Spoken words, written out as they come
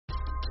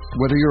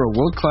Whether you're a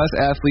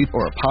world-class athlete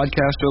or a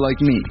podcaster like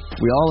me,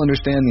 we all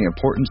understand the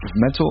importance of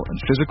mental and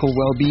physical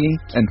well-being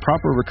and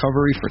proper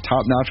recovery for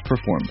top-notch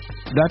performance.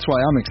 That's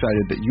why I'm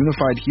excited that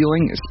Unified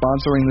Healing is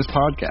sponsoring this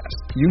podcast.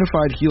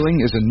 Unified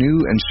Healing is a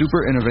new and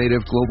super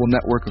innovative global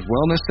network of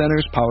wellness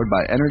centers powered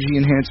by Energy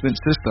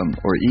Enhancement System,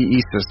 or EE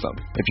System.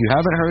 If you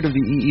haven't heard of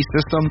the EE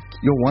System,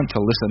 you'll want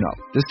to listen up.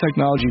 This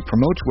technology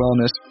promotes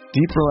wellness,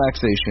 deep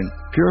relaxation,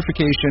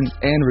 purification,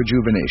 and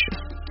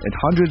rejuvenation. In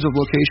hundreds of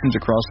locations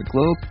across the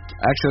globe,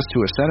 access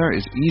to a center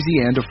is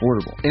easy and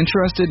affordable.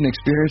 Interested in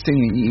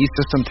experiencing the EE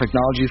System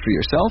technology for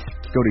yourself?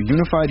 Go to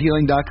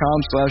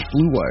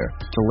unifiedhealing.com/bluewire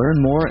to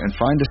learn more and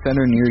find a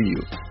center near you.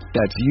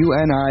 That's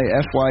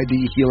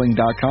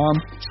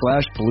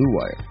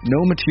unifydhealing.com/bluewire. No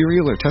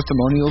material or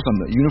testimonials on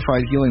the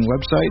Unified Healing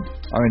website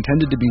are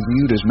intended to be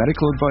viewed as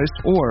medical advice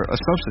or a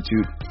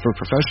substitute for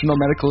professional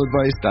medical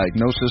advice,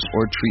 diagnosis,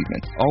 or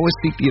treatment. Always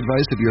seek the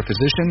advice of your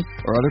physician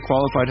or other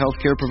qualified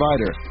healthcare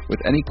provider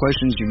with any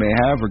questions you may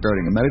have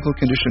regarding a medical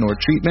condition or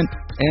treatment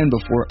and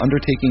before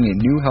undertaking a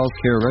new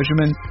healthcare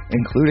regimen,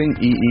 including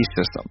EE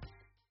System.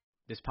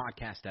 This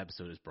podcast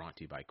episode is brought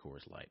to you by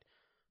Coors Light.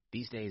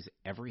 These days,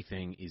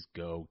 everything is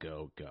go,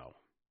 go, go.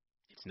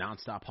 It's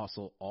nonstop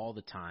hustle all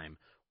the time.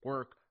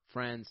 Work,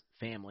 friends,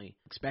 family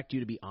expect you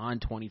to be on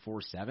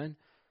 24/7.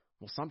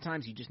 Well,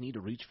 sometimes you just need to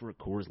reach for a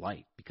Coors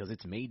Light because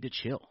it's made to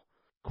chill.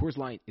 Coors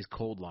Light is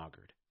cold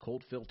lagered,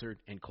 cold filtered,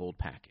 and cold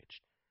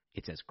packaged.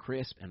 It's as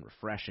crisp and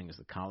refreshing as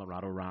the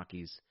Colorado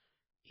Rockies.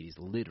 It is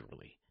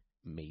literally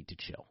made to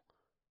chill.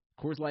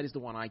 Coors Light is the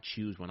one I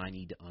choose when I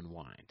need to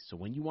unwind. So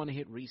when you want to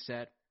hit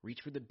reset,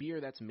 reach for the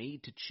beer that's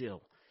made to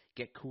chill.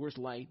 Get Coors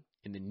Light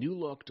in the new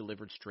look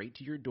delivered straight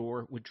to your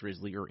door with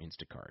Drizzly or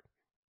Instacart.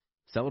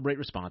 Celebrate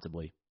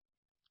responsibly.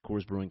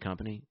 Coors Brewing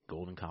Company,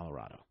 Golden,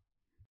 Colorado.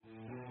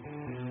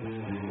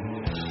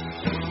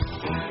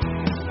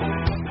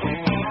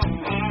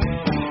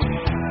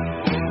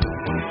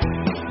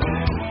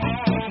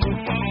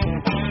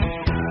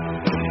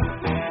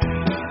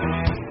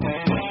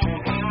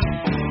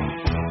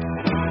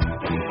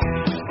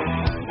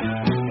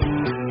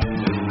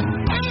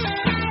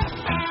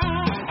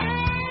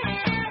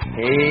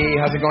 Hey,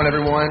 how's it going,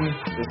 everyone?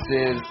 This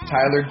is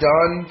Tyler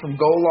Dunn from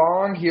Go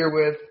Long here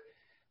with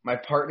my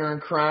partner in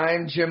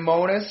crime, Jim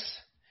Monis,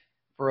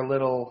 for a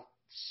little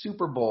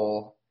Super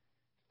Bowl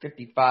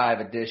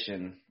 55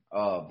 edition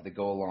of the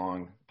Go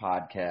Long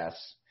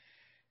podcast.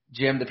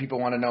 Jim, the people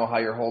want to know how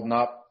you're holding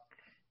up.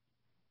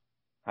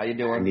 How you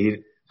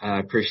doing? I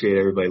appreciate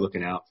everybody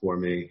looking out for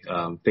me.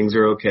 Things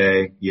are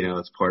okay. You know,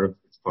 it's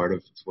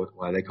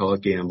why they call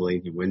it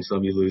gambling. You win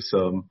some, you lose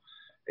some.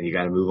 And you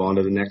got to move on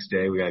to the next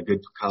day. We got a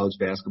good college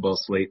basketball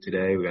slate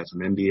today. We got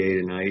some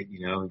NBA tonight.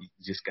 You know, you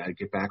just got to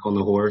get back on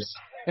the horse.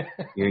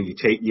 You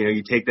take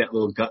that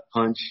little gut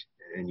punch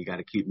and you got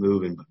to keep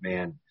moving. But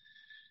man,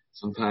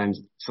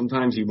 sometimes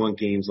you want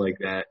games like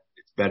that.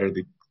 It's better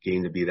the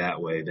game to be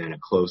that way than a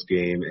close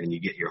game and you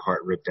get your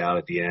heart ripped out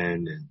at the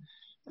end. And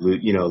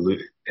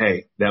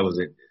hey, that was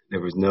it.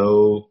 There was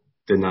no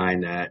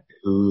denying that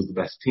who the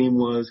best team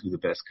was, who the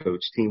best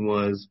coach team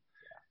was,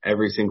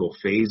 every single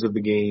phase of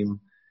the game.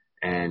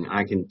 And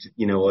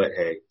you know what,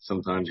 hey,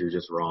 sometimes you're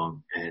just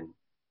wrong, and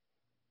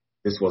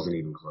this wasn't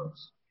even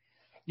close.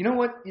 You know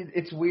what,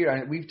 it's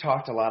weird. We've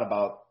talked a lot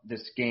about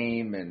this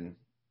game, and,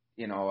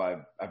 you know,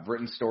 I've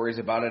written stories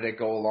about it that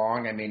go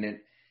along. I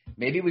mean,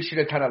 maybe we should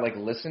have kind of, like,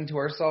 listened to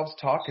ourselves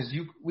talk, because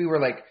we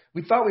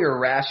thought we were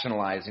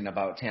rationalizing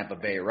about Tampa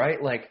Bay,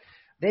 right? Like,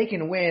 they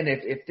can win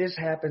if this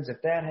happens,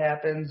 if that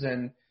happens,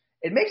 and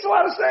it makes a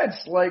lot of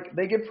sense. Like,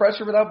 they get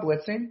pressure without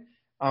blitzing.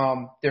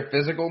 They're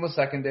physical in the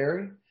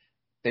secondary.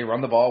 They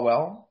run the ball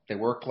well. They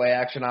work play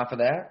action off of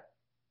that.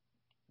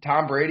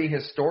 Tom Brady,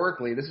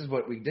 historically, this is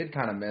what we did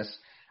kind of miss,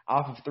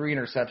 off of 3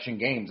 interception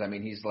games. I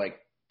mean, he's, like,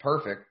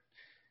 perfect.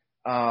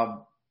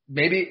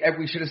 Maybe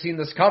we should have seen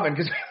this coming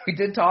because we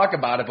did talk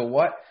about it, but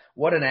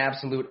what an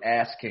absolute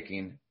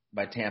ass-kicking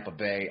by Tampa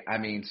Bay. I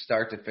mean,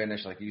 start to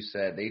finish, like you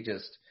said, they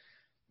just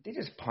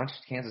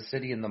punched Kansas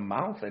City in the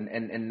mouth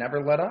and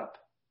never let up.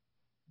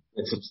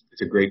 It's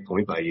a great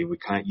point by you.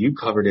 You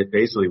covered it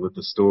basically with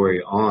the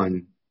story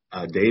on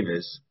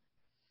Davis,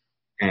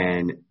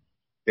 and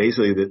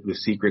basically the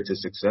secret to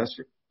success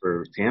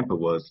for Tampa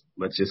was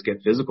let's just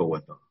get physical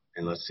with them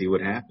and let's see what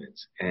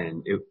happens.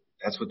 And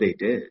that's what they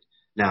did.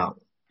 Now,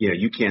 you know,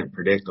 you can't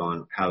predict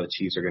on how the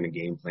Chiefs are going to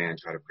game plan,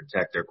 try to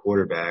protect their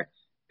quarterback.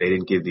 They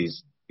didn't give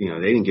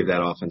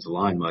that offensive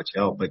line much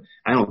help, but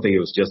I don't think it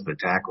was just the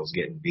tackles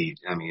getting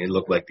beat. I mean, it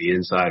looked like the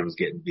inside was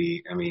getting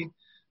beat. I mean,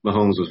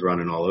 Mahomes was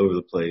running all over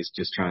the place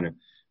just trying to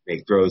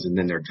make throws, and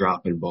then they're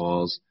dropping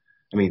balls.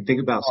 I mean,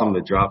 think about some of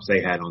the drops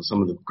they had on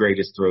some of the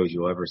greatest throws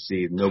you'll ever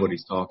see.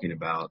 Nobody's talking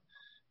about.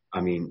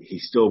 I mean, he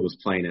still was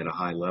playing at a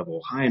high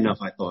level, high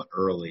enough, I thought,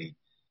 early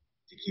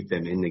to keep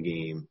them in the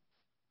game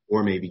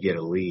or maybe get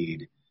a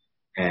lead.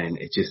 And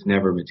it just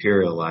never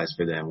materialized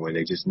for them, where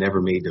they just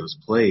never made those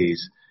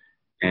plays.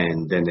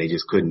 And then they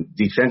just couldn't.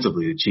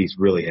 Defensively, the Chiefs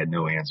really had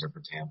no answer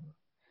for Tampa.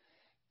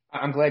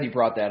 I'm glad you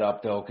brought that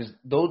up, though, because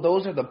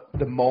those are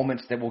the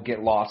moments that will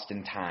get lost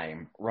in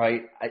time,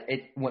 right?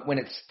 When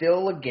it's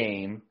still a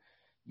game,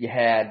 you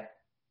had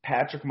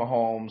Patrick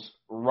Mahomes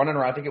running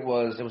around. I think it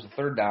was a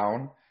third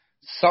down.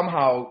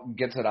 Somehow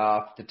gets it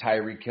off to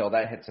Tyreek Hill.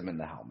 That hits him in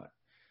the helmet.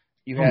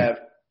 You have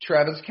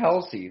Travis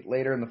Kelce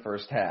later in the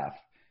first half.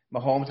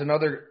 Mahomes,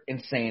 another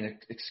insane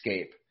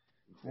escape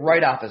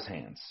right off his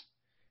hands.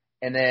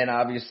 And then,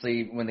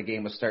 obviously, when the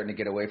game was starting to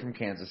get away from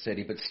Kansas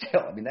City, but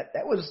still, I mean,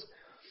 that was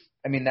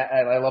 – I mean,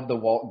 I love the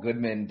Walt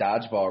Goodman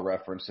dodgeball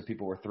reference that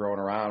people were throwing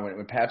around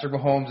when Patrick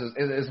Mahomes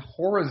is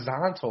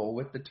horizontal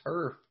with the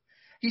turf.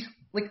 He's,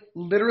 like,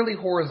 literally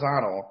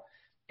horizontal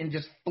and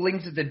just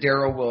flings it to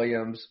Darrell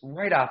Williams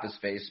right off his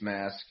face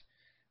mask.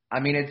 I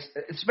mean, it's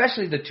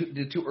especially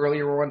the two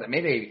earlier ones.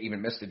 Maybe I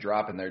even missed a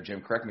drop in there, Jim.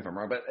 Correct me if I'm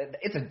wrong, but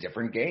it's a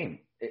different game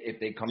if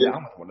they come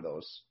down with one of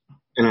those.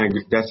 And I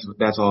agree.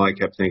 That's all I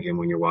kept thinking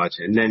when you're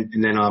watching.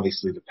 And then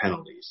obviously the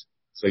penalties.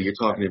 So you're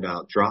talking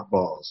about drop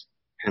balls,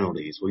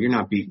 penalties. Well, you're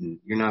not beating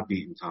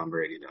Tom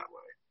Brady that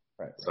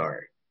way. Right.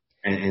 Sorry.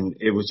 And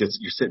it was just,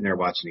 you're sitting there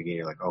watching the game.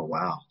 You're like, oh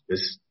wow,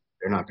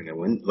 they're not going to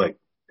win. Like,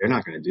 they're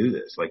not going to do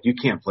this. Like, you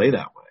can't play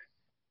that way.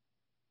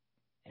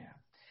 Yeah.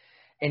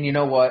 And you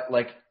know what?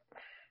 Like,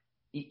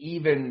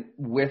 even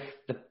with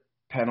the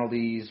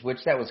penalties, which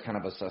that was kind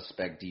of a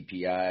suspect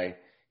DPI,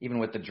 even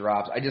with the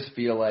drops, I just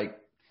feel like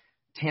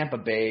Tampa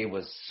Bay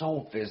was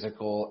so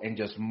physical and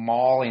just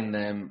mauling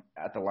them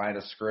at the line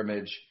of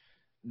scrimmage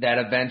that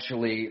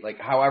eventually, like,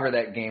 however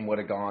that game would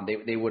have gone,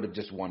 they would have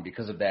just won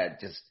because of that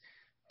just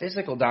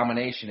physical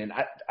domination. And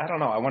I don't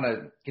know. I want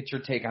to get your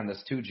take on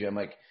this too, Jim.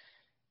 Like,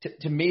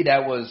 to me,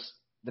 that was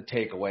the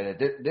takeaway.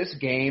 That this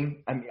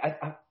game, I mean,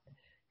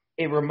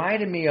 it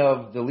reminded me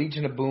of the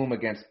Legion of Boom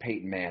against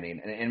Peyton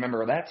Manning. And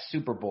remember, that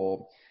Super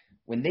Bowl,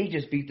 when they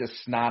just beat the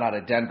snot out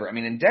of Denver. I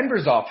mean, and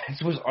Denver's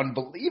offense was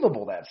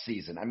unbelievable that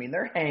season. I mean,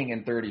 they're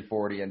hanging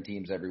 30-40 on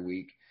teams every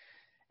week.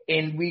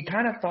 And we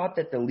kind of thought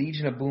that the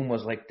Legion of Boom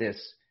was like this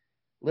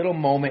little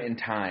moment in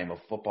time of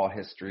football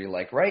history,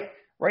 like right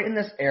in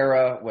this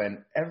era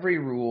when every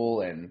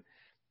rule and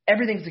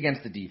everything's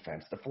against the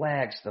defense, the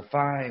flags, the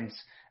fines.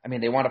 I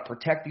mean, they want to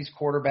protect these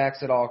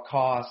quarterbacks at all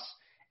costs.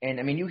 And,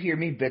 I mean, you hear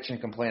me bitch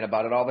and complain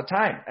about it all the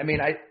time. I mean,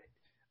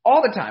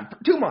 all the time,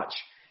 too much.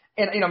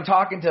 And, I'm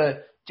talking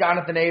to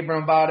Jonathan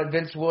Abram about it,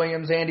 Vince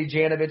Williams, Andy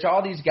Janovich,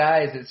 all these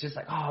guys. It's just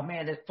like, oh,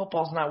 man,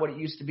 football's not what it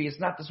used to be. It's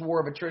not this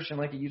war of attrition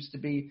like it used to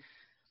be.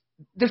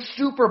 The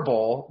Super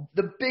Bowl,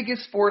 the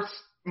biggest sports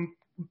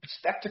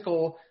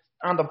spectacle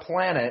on the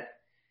planet,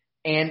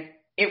 and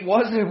it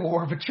was a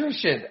war of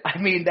attrition. I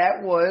mean,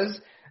 that was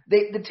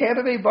the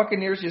Tampa Bay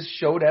Buccaneers just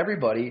showed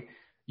everybody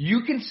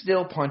you can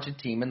still punch a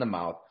team in the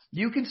mouth.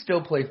 You can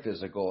still play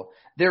physical.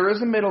 There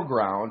is a middle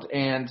ground,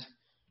 and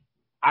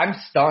I'm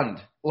stunned.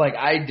 Like,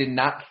 I did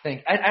not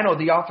think – I know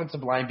the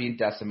offensive line being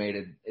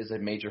decimated is a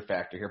major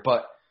factor here,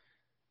 but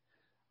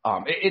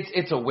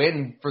it's a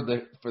win for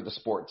the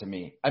sport to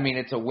me. I mean,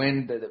 it's a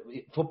win.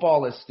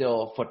 Football is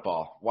still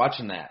football.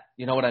 Watching that.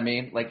 You know what I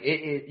mean? Like,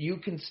 you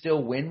can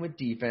still win with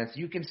defense.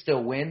 You can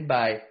still win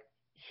by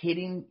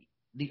hitting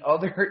the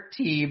other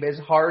team as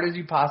hard as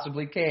you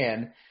possibly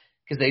can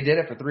because they did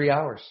it for 3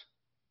 hours.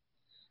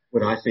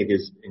 What I think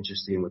is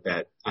interesting with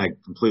that, I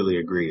completely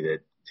agree that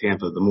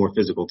Tampa, the more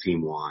physical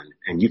team, won.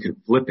 And you can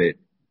flip it.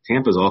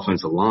 Tampa's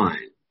offensive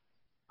line,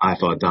 I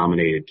thought,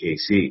 dominated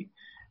KC.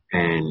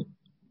 And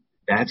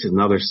that's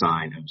another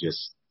sign of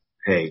just,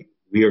 hey,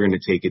 we are going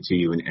to take it to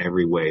you in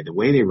every way. The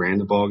way they ran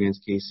the ball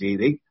against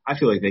KC, I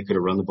feel like they could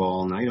have run the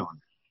ball all night on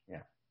them.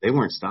 Yeah. They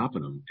weren't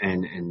stopping them.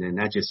 And then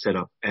that just set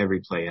up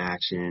every play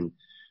action.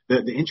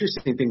 The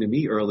interesting thing to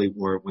me early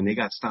were when they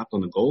got stopped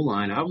on the goal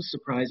line, I was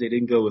surprised they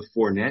didn't go with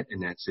Fournette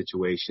in that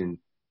situation.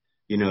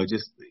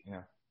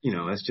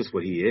 That's just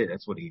what he is.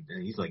 That's what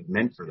he's like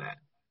meant for that.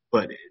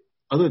 But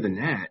other than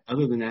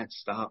that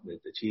stop that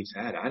the Chiefs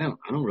had, I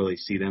don't really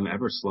see them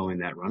ever slowing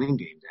that running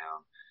game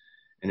down.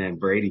 And then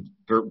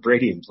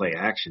Brady in play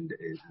action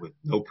with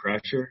no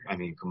pressure. I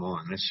mean, come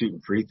on, that's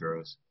shooting free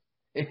throws.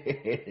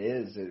 It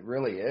is. It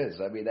really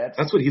is. I mean,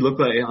 that's what he looked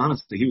like.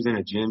 Honestly, he was in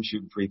a gym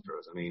shooting free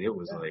throws. I mean, it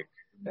was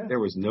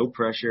there was no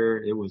pressure.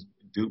 It was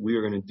we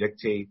were going to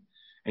dictate.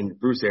 And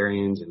Bruce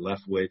Arians and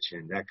Leftwich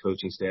and that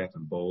coaching staff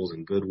and Bowles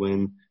and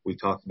Goodwin, we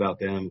talked about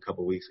them a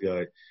couple of weeks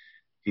ago.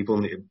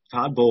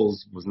 Todd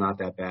Bowles was not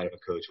that bad of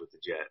a coach with the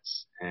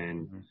Jets.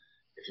 And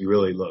if you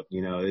really look,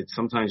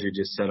 sometimes you're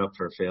just set up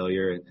for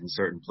failure in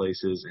certain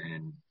places.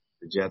 And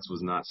the Jets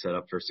was not set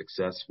up for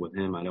success with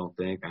him, I don't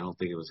think. I don't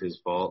think it was his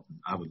fault.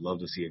 I would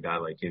love to see a guy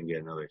like him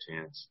get another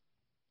chance.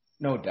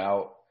 No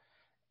doubt.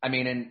 I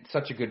mean, and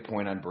such a good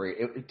point on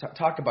Brady.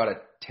 Talk about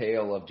a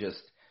tale of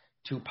just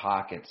two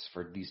pockets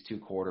for these two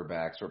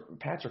quarterbacks. Or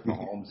Patrick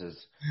Mahomes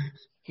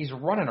he's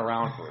running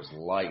around for his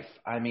life.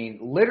 I mean,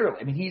 literally.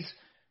 I mean,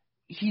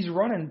 he's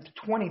running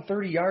 20,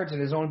 30 yards in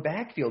his own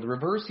backfield,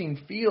 reversing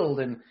field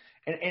and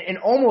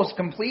almost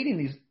completing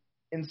these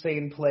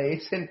insane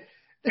plays. And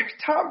there's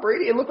Tom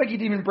Brady. It looked like he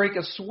didn't even break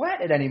a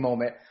sweat at any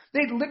moment.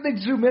 They'd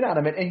zoom in on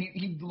him, and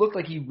he looked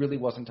like he really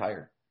wasn't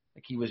tired.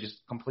 Like he was just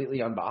completely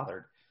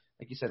unbothered.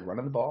 like you said,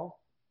 running the ball,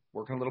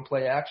 working a little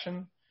play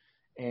action,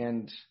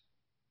 and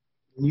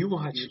you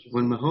watch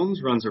when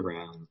Mahomes runs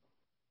around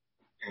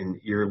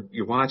and you're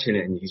watching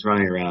it and he's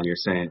running around, you're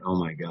saying, oh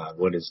my God,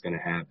 what is going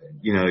to happen?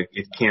 You know,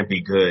 it can't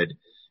be good.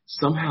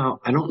 Somehow,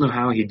 I don't know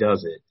how he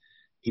does it.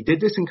 He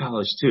did this in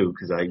college too,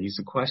 because I used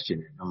to question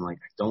it. I'm like,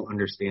 I don't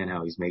understand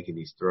how he's making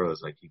these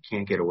throws. Like, you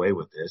can't get away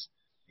with this.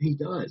 And he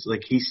does.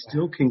 Like, he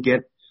still can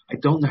get – I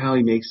don't know how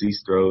he makes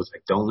these throws. I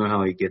don't know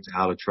how he gets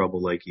out of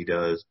trouble like he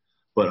does.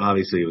 But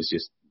obviously it was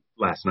just –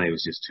 last night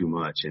was just too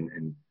much.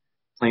 And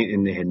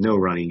they had no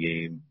running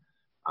game.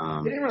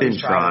 They didn't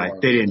try.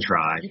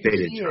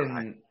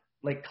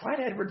 Like, Clyde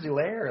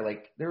Edwards-Helaire,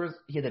 like,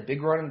 he had a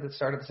big run at the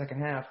start of the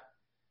second half.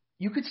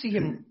 You could see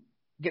him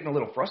getting a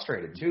little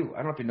frustrated too. I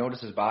don't know if you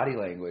noticed his body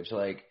language.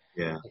 Like,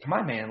 come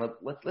on, man,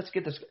 let's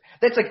get this.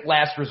 That's like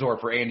last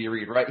resort for Andy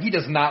Reid, right? He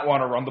does not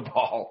want to run the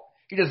ball.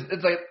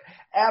 It's like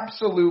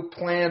absolute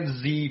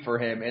plan Z for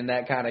him in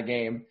that kind of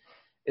game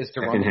is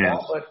to run the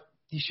ball, but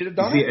he should have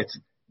done it.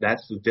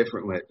 That's the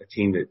different with a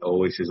team that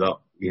always is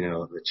up. You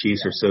know, the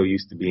Chiefs are so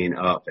used to being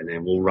up, and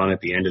then we'll run at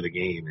the end of the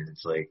game, and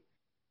it's like,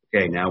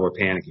 okay, now we're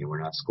panicking.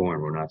 We're not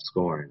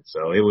scoring.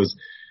 So it was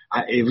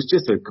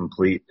just a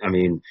complete. I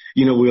mean,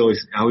 you know,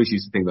 I always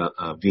used to think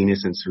about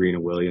Venus and Serena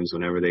Williams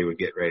whenever they would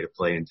get ready to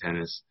play in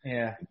tennis.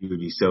 Yeah, you would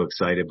be so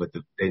excited, but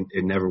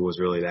it never was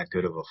really that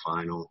good of a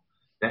final.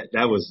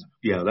 That was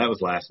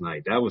last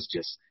night. That was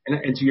just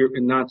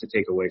and not to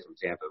take away from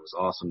Tampa. It was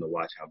awesome to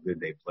watch how good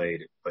they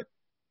played, but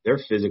their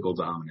physical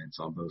dominance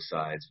on both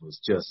sides was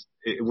just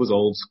it was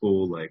old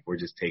school. Like, we're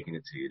just taking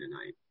it to you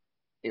tonight.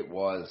 It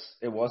was.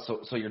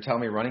 So you're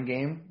telling me running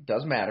game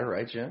does matter,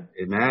 right, Jim?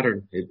 It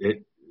mattered.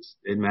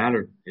 It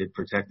mattered. It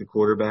protected the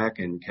quarterback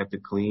and kept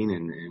it clean,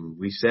 and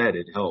we said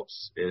it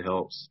helps. It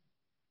helps.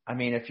 I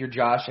mean, if you're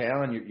Josh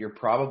Allen, you're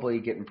probably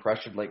getting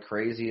pressured like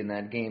crazy in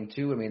that game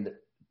too. I mean,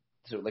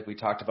 so like we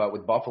talked about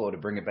with Buffalo, to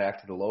bring it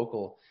back to the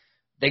local,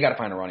 they got to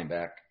find a running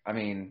back. I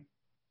mean,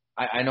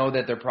 I know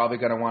that they're probably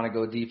going to want to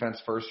go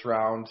defense first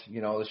round.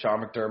 You know,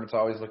 Sean McDermott's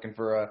always looking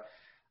for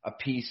a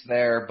piece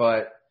there.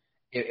 But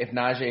if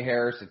Najee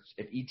Harris,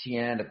 if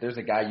Etienne, if there's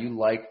a guy you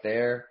like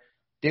there,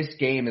 this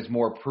game is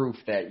more proof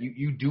that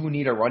you do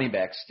need a running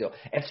back still.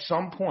 At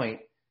some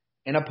point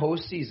in a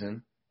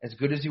postseason, as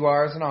good as you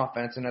are as an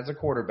offense and as a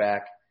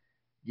quarterback,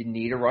 you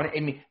need a running. I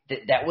mean,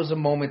 that was a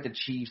moment the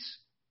Chiefs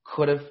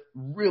could have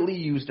really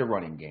used a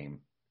running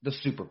game, the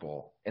Super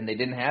Bowl, and they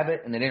didn't have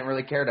it, and they didn't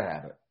really care to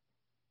have it.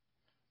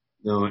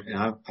 No, and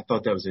I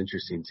thought that was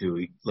interesting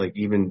too. Like,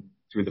 even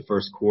through the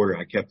first quarter,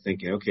 I kept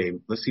thinking, okay,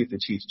 let's see if the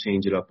Chiefs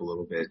change it up a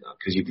little bit,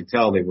 because you could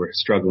tell they were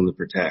struggling to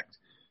protect.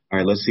 All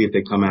right, let's see if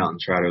they come out and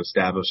try to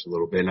establish a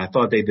little bit. And I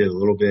thought they did a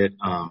little bit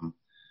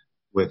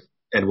with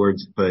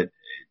Edwards, but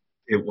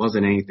it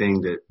wasn't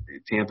anything that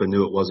Tampa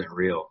knew it wasn't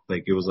real.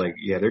 Like, it was like,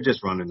 yeah, they're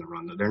just running the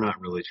run. They're not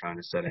really trying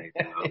to set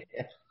anything up.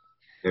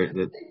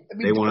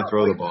 They want to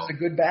throw the ball. He's a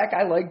good back.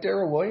 I like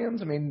Darrell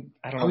Williams. I mean,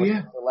 I don't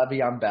know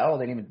Le'Veon Bell.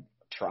 They didn't even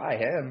try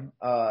him.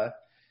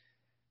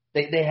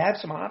 They have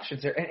some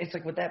options there. And it's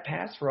like with that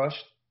pass rush,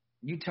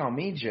 you tell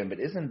me, Jim, but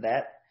isn't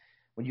that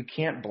when you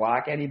can't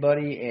block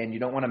anybody and you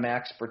don't want to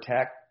max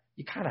protect,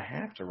 you kind of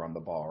have to run the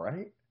ball,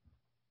 right?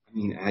 I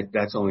mean,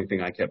 that's the only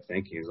thing I kept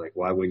thinking is like,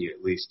 why wouldn't you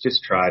at least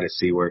just try to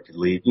see where it could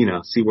lead,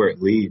 see where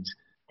it leads.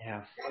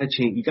 Yeah.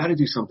 You got to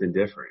do something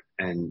different.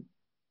 And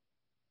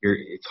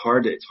it's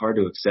hard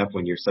to accept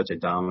when you're such a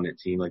dominant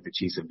team like the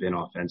Chiefs have been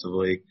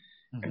offensively,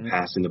 and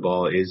passing the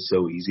ball is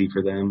so easy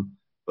for them.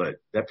 But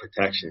the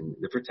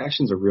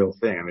protection's a real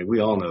thing. I mean, we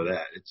all know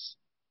that.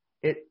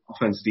 It's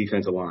offense,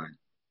 defensive line.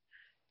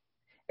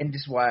 And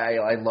this is why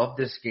I love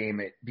this game,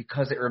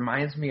 because it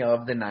reminds me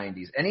of the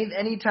 90s.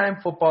 Anytime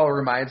football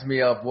reminds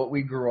me of what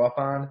we grew up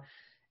on,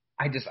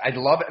 I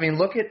love it. I mean,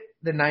 look at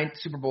the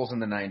Super Bowls in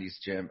the 90s,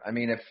 Jim. I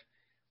mean,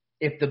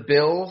 if the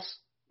Bills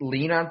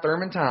lean on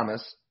Thurman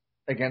Thomas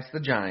against the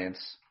Giants,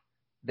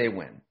 they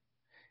win.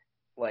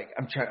 Like,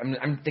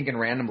 I'm thinking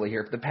randomly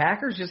here. If the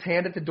Packers just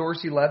hand it to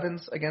Dorsey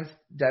Levens against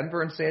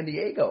Denver and San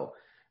Diego,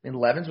 I mean,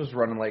 Levens was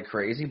running like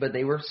crazy, but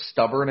they were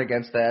stubborn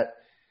against that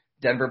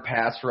Denver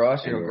pass rush.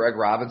 Greg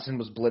Robinson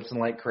was blitzing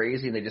like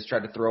crazy, and they just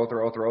tried to throw. And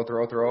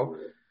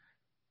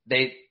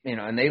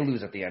they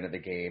lose at the end of the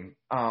game.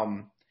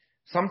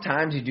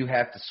 Sometimes you do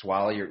have to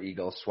swallow your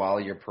ego, swallow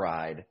your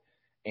pride,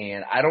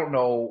 and I don't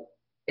know.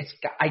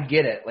 I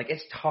get it. Like,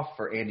 it's tough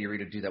for Andy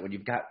Reid to do that when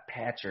you've got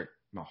Patrick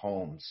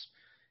Mahomes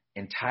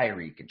and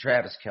Tyreek and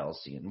Travis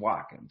Kelce and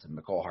Watkins and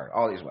Mecole Hart,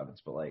 all these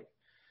weapons. But, like,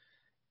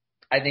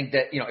 I think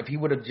that, if he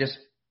would have just,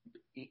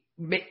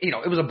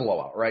 it was a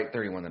blowout, right?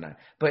 31-9.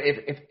 But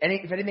if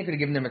anything could have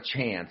given them a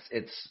chance,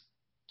 it's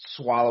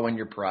swallowing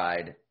your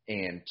pride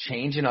and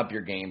changing up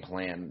your game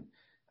plan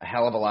a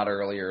hell of a lot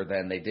earlier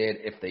than they did,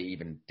 if they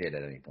even did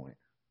at any point.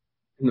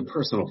 And the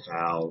personal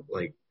foul,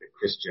 like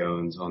Chris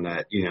Jones on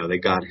that, they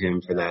got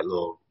him for that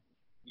little,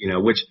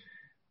 which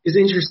is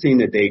interesting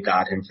that they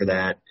got him for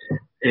that.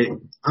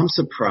 I'm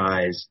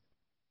surprised.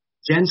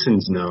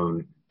 Jensen's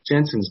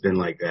been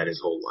like that his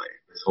whole life,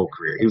 his whole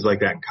career. He was like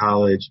that in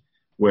college,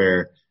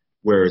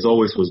 whereas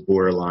always was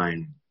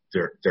borderline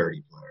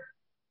dirty player.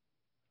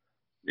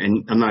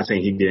 And I'm not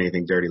saying he did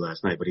anything dirty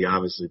last night, but he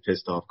obviously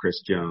pissed off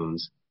Chris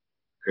Jones.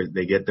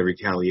 They get the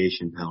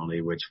retaliation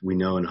penalty, which we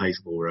know in high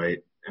school, right?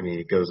 I mean,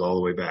 it goes all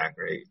the way back,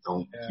 right?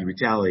 If you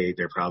retaliate,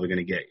 they're probably going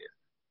to get you.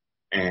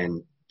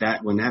 And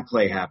when that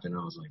play happened,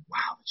 I was like,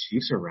 wow, the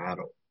Chiefs are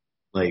rattled.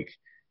 Like,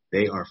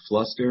 they are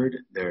flustered.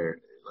 They're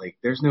like,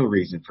 there's no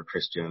reason for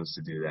Chris Jones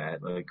to do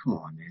that. Like, come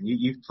on, man.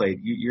 You've played.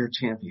 You're a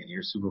champion.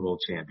 You're a Super Bowl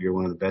champ. You're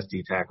one of the best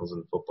D tackles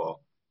in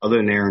football. Other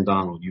than Aaron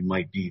Donald, you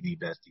might be the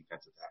best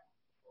defensive tackle in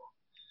football.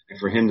 And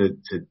for him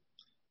to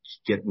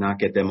not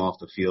get them off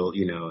the field,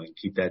 and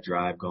keep that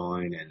drive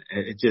going, and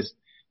it just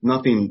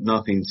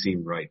nothing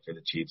seemed right for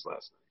the Chiefs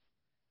last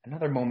night.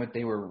 Another moment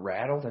they were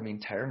rattled. I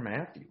mean, Tyrann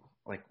Mathieu.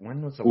 Like,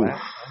 when was the last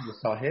time you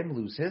saw him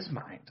lose his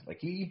mind? Like,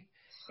 he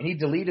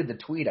deleted the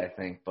tweet, I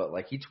think, but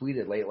like he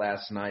tweeted late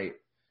last night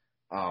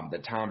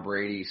that Tom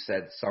Brady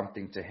said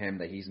something to him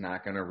that he's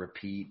not going to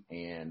repeat,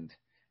 and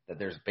that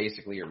there's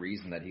basically a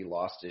reason that he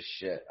lost his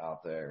shit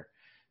out there.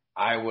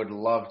 I would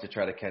love to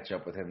try to catch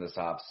up with him this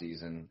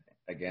offseason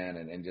again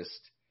and just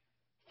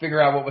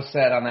figure out what was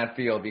said on that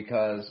field,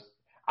 because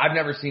I've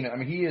never seen it. I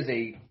mean, he is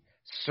a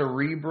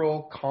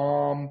cerebral,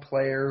 calm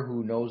player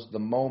who knows the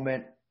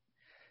moment.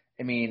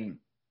 I mean,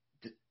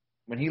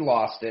 when he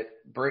lost it,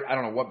 I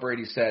don't know what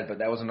Brady said, but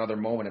that was another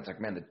moment. It's like,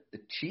 man, the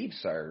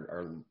Chiefs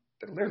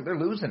they're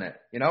losing it.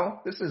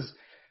 This is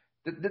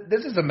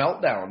a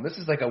meltdown. This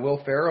is like a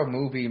Will Ferrell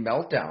movie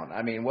meltdown.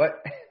 I mean,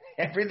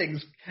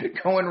 everything's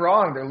going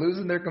wrong. They're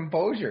losing their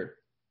composure.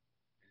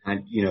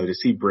 And, to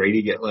see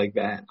Brady get like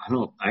that,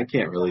 I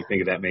can't really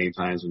think of that many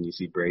times when you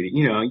see Brady.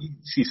 You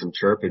see some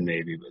chirping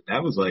maybe, but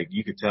that was like,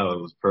 you could tell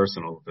it was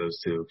personal with those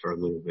two for a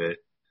little bit.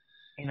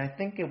 And I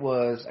think it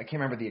was, I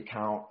can't remember the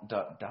account,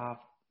 Dov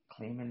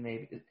Kleiman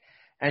maybe.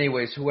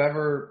 Anyways,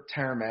 whoever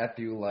Tyrann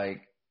Mathieu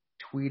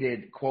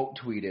quote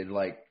tweeted,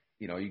 like,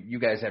 you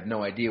guys have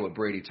no idea what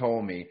Brady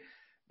told me.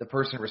 The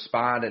person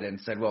responded and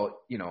said,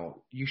 well,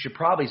 you should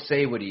probably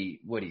say what he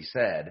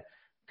said,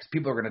 because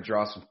people are going to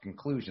draw some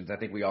conclusions. I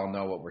think we all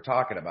know what we're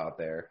talking about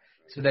there.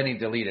 So then he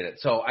deleted it.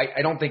 So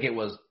I don't think it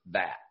was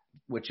that,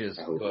 which is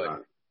good.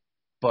 Not.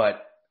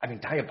 But, I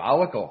mean,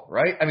 diabolical,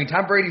 right? I mean,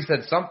 Tom Brady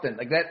said something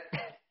like that.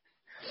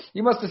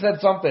 He must have said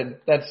something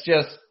that's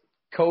just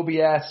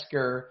Kobe-esque,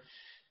 or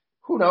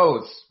who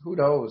knows?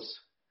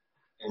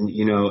 And,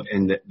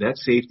 and that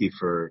safety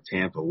for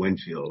Tampa,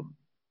 Winfield,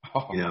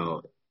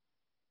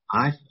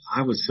 I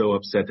was so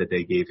upset that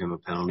they gave him a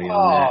penalty on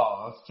that.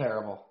 Oh, that's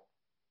terrible.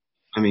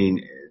 I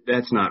mean,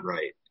 that's not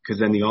right,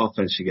 because then the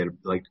offense should get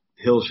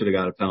Hill should have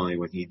got a penalty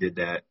when he did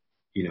that.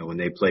 When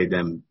they played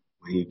them,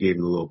 when he gave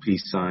them the little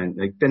peace sign,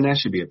 then that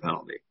should be a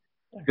penalty.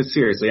 Because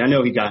seriously, I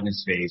know he got in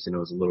his face and it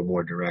was a little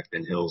more direct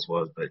than Hill's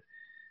was, but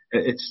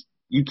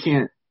you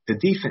can't. The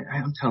defense,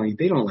 I'm telling you,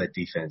 they don't let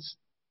defense.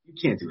 You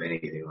can't do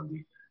anything on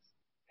defense.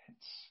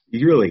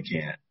 You really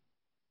can't.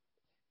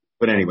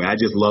 But anyway, I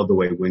just love the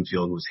way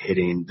Winfield was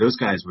hitting. Those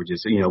guys were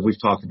just,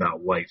 we've talked about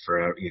White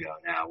forever.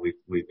 Now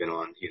we've been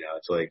on.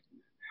 It's like,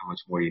 how much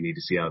more do you need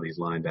to see out of these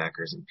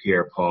linebackers? And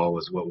Pierre-Paul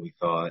was what we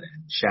thought,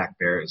 and Shaq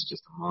Barrett is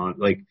just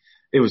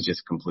it was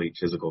just complete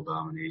physical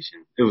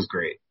domination. It was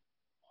great.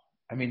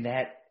 I mean,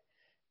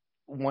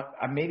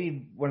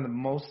 maybe one of the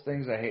most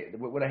things I hate,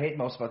 what I hate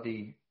most about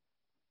the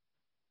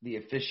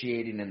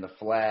officiating and the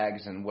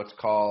flags and what's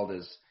called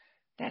is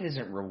that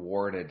isn't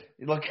rewarded.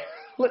 Look,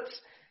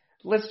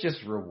 let's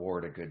just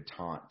reward a good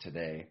taunt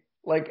today.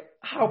 Like,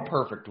 how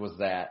perfect was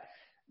that?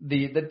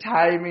 The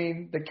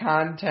timing, the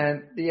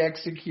content, the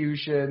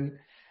execution.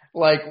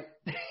 Like,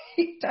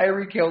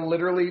 Tyreek Hill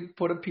literally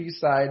put a peace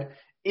sign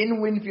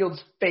in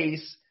Winfield's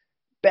face,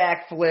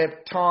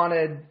 backflip,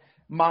 taunted,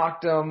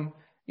 mocked him.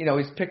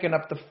 He's picking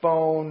up the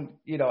phone,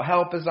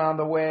 help is on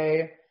the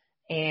way.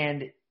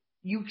 And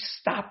you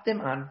stopped him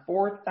on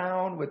 4th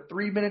down with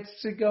 3 minutes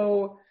to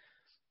go.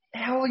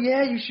 Hell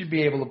yeah, you should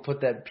be able to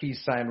put that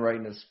peace sign right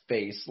in his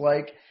face.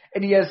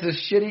 And he has this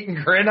shit-eating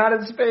grin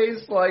on his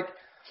face.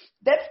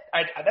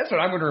 That's what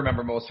I'm going to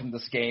remember most from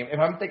this game.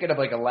 If I'm thinking of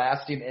a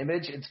lasting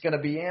image, it's going to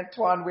be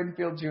Antoine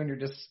Winfield Jr.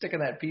 just sticking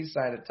that peace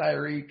sign at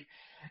Tyreek.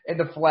 And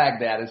to flag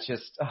that, it's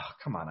just, oh,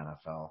 come on,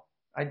 NFL.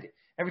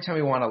 Every time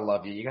we want to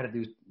love you, you got to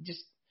do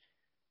just,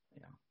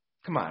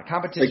 come on,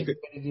 competition.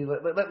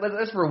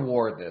 Let's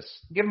reward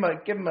this. Give him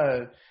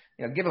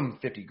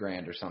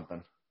 $50,000 or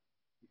something.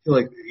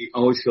 I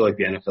always feel like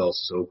the NFL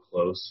is so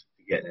close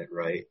to getting it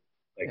right.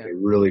 They're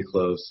really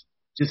close.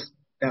 Just,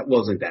 that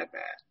wasn't that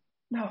bad.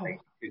 No.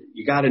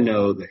 You got to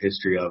know the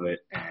history of it,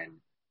 and,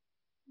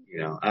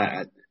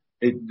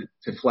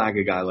 to flag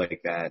a guy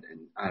like that,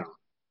 and I don't know,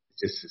 it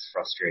just is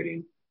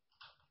frustrating.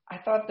 I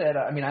thought that,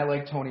 I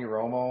like Tony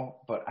Romo,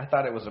 but I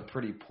thought it was a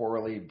pretty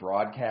poorly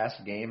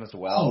broadcast game as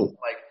well.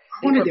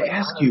 I wanted to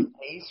ask you.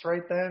 Pace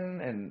right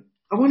then, and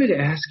I wanted to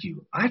ask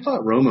you. I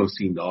thought Romo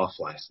seemed off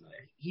last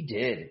night. He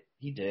did.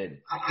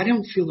 I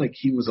don't feel like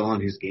he was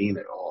on his game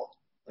at all.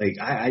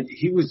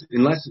 He was,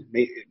 unless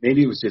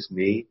maybe it was just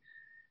me,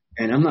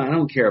 and I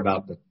don't care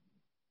about the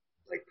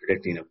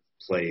predicting of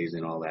plays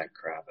and all that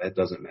crap. That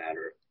doesn't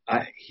matter.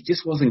 he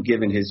just wasn't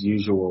given his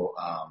usual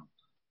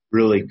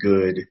really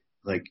good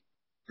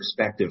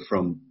perspective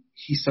from.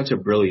 He's such a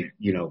brilliant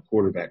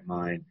quarterback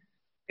mind,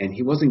 and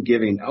he wasn't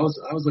giving. I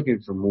was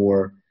looking for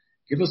more.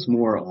 Give us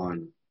more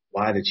on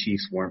why the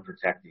Chiefs weren't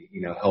protecting,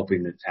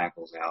 helping the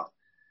tackles out.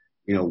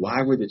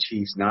 Why were the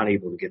Chiefs not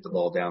able to get the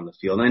ball down the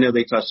field? And I know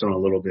they touched on a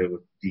little bit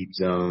with deep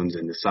zones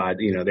and the side,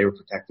 they were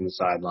protecting the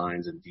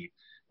sidelines and deep,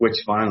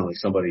 which finally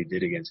somebody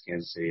did against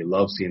Kansas City. I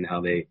love seeing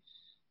how they,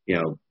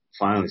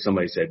 finally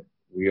somebody said,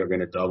 we are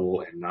going to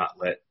double and not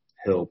let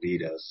Hill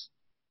beat us.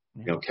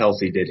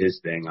 Kelsey did his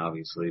thing,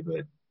 obviously,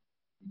 but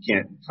you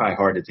can't, probably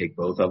hard to take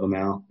both of them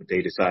out, but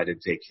they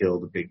decided to take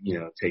Hill,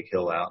 take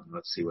Hill out and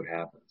let's see what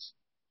happens.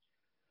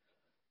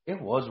 It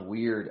was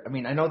weird. I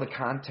mean, I know the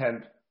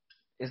content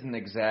isn't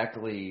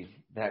exactly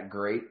that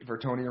great for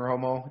Tony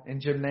Romo and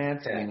Jim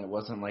Nantz. I mean, it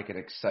wasn't like an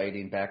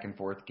exciting back and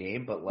forth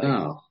game, but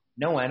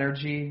no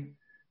energy,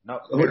 very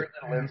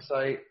little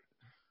insight.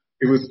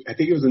 I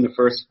think it was in the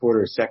first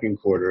quarter, second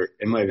quarter.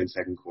 It might have been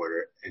second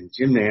quarter. And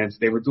Jim Nantz,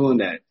 they were doing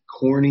that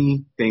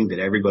corny thing that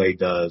everybody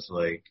does,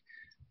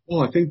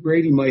 I think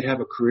Brady might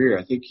have a career.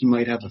 I think he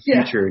might have a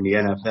future in the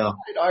NFL.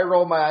 I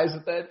roll my eyes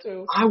at that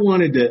too. I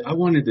wanted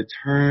to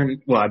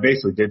turn. Well, I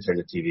basically did turn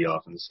the TV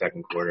off in the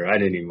second quarter. I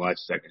didn't even watch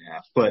the second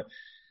half. But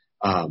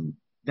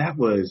that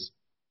was.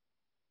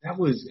 I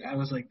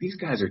was like, these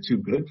guys are too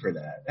good for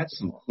that. That's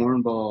some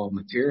cornball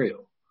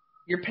material.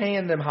 You're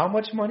paying them how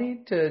much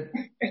money to?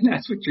 And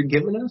that's what you're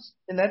giving us.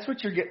 And that's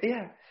what you're getting.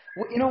 Yeah.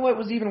 Well, you know what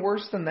was even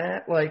worse than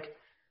that?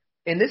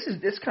 And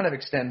this kind of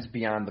extends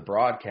beyond the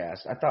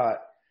broadcast. I thought.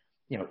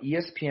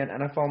 ESPN,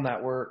 NFL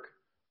Network,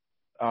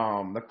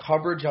 the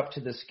coverage up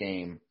to this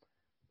game,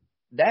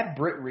 that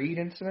Britt Reed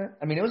incident,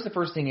 I mean, it was the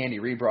first thing Andy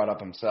Reid brought up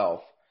himself.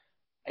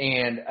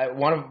 And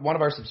one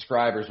of our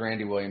subscribers,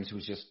 Randy Williams, who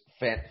was just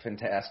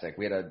fantastic,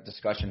 we had a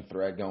discussion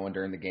thread going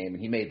during the game,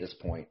 and he made this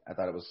point. I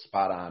thought it was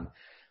spot on.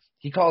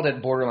 He called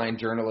it borderline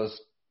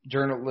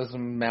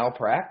journalism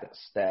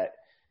malpractice, that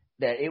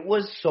it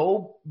was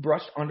so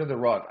brushed under the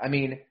rug. I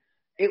mean,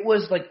 it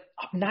was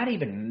not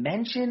even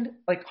mentioned,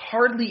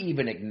 hardly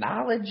even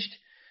acknowledged,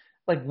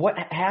 what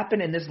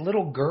happened in this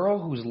little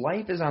girl whose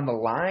life is on the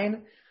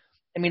line.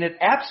 I mean, it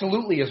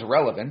absolutely is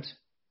relevant.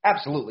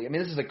 Absolutely. I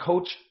mean, this is a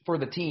coach for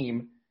the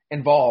team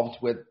involved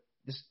with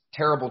this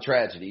terrible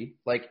tragedy.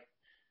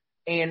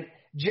 And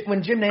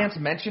when Jim Nantz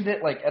mentioned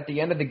it, at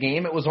the end of the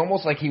game, it was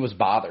almost like he was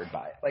bothered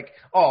by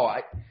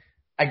it.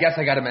 I guess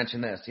I got to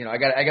mention this. I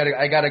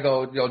got to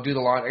go do the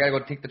laundry. I got to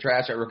go take the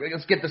trash out.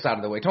 Let's get this out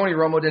of the way. Tony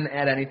Romo didn't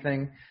add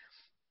anything.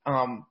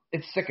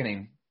 It's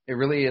sickening. It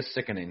really is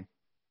sickening.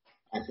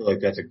 I feel like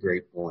that's a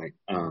great point.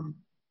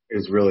 It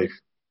was really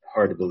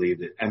hard to believe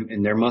that,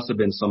 and there must have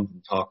been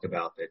something talked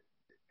about that.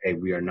 Hey,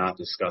 we are not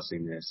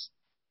discussing this,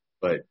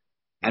 but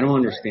I don't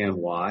understand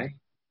why.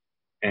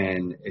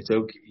 And it's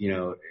okay.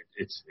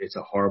 It's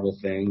a horrible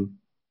thing,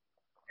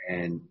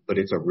 but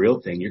it's a real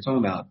thing. You're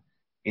talking about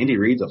Andy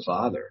Reid's a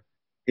father.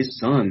 His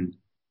son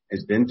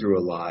has been through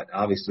a lot.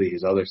 Obviously,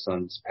 his other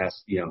son's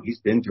passed,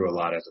 he's been through a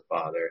lot as a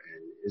father.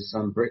 And his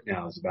son, Britt,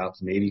 now is about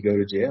to maybe go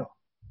to jail.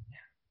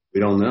 We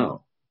don't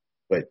know.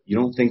 But you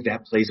don't think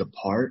that plays a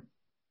part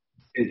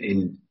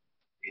in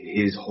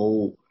his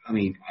whole – I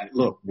mean,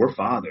 look, we're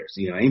fathers.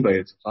 Anybody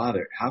that's a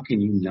father, how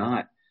can you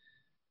not,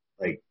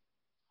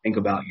 think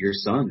about your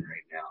son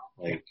right now?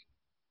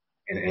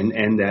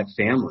 And that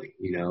family,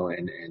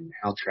 and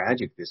how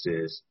tragic this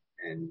is.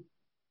 And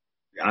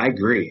I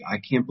agree. I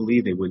can't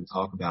believe they wouldn't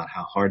talk about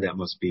how hard that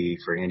must be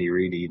for Andy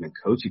Reid to even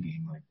coach a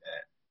game like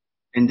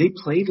that. And they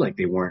played like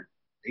they weren't.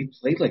 They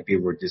played like they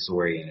were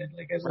disoriented,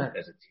 as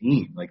a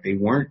team. They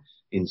weren't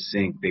in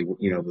sync. They were,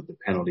 with the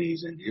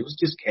penalties, and it was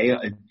just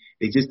chaos.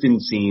 They just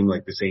didn't seem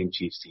like the same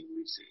Chiefs team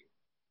we've seen.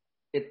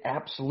 It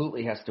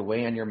absolutely has to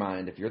weigh on your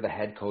mind if you're the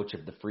head coach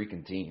of the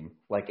freaking team.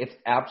 It's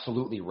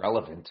absolutely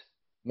relevant,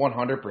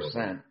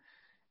 100%.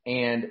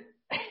 And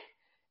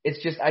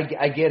it's just,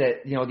 I get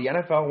it. The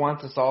NFL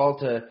wants us all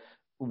to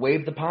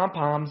wave the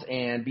pom-poms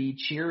and be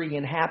cheery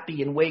and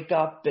happy and wake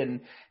up.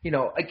 And,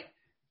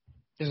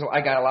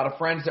 I got a lot of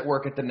friends that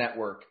work at the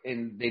network,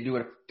 and they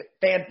do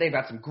they've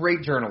got some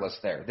great journalists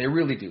there. They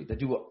really do. They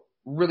do a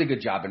really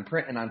good job in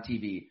print and on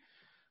TV.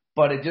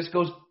 But it's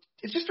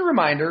just a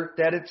reminder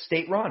that it's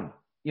state run.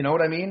 You know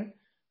what I mean?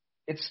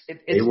 It's the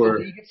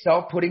league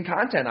itself putting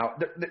content out.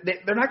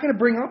 They're not going to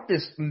bring up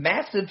this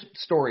massive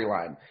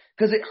storyline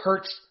because it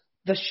hurts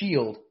the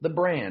Shield, the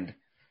brand.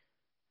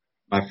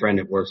 My friend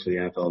that works for the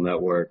NFL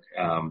Network,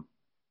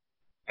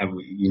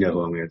 you know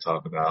who I'm going to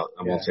talk about.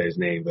 I won't say his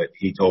name, but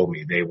he told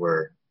me they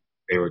were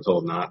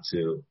told not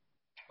to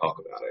talk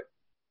about it.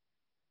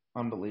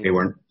 Unbelievable. They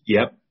weren't.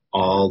 Yep.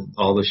 All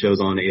the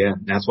shows on it. Yeah.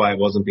 That's why it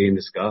wasn't being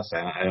discussed.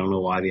 I don't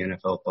know why the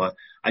NFL thought.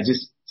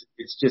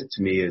 It's just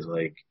to me is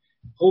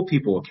hold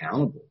people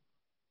accountable.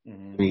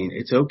 Mm-hmm. I mean,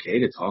 it's okay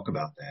to talk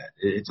about that.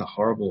 It's a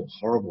horrible,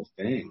 horrible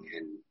thing.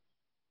 And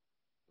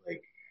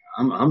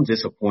I'm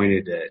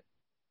disappointed that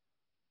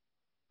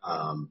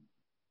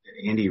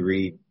Andy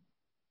Reid,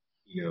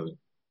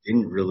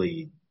 didn't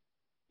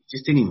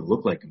even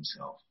look like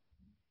himself.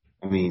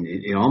 I mean,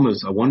 it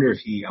almost, I wonder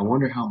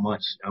how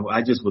much,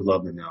 I just would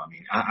love to know. I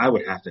mean, I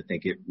would have to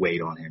think it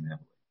weighed on him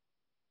heavily.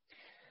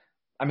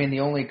 I mean, the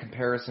only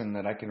comparison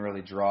that I can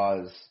really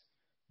draw is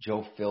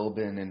Joe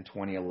Philbin in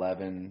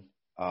 2011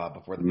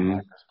 before the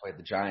Packers played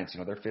the Giants.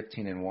 They're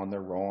 15-1,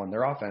 they're rolling.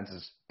 Their offense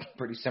is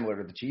pretty similar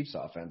to the Chiefs'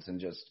 offense and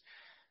just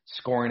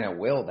scoring at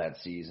will that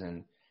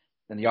season.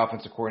 And the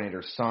offensive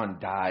coordinator's son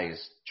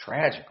dies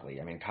tragically.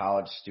 I mean,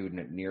 college student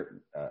at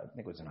I think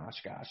it was in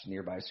Oshkosh,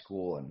 nearby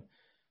school, and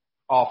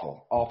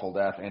awful, awful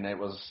death. And it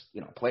was,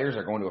 players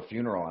are going to a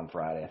funeral on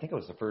Friday. I think it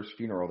was the first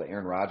funeral that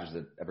Aaron Rodgers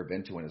had ever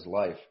been to in his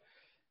life.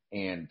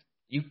 And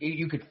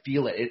you could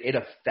feel it. It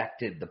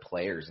affected the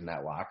players in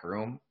that locker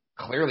room.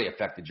 Clearly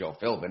affected Joe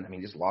Philbin. I mean,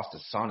 he just lost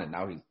his son, and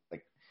now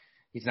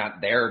he's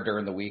not there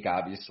during the week,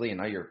 obviously. And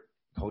now you're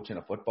coaching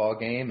a football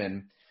game,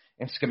 and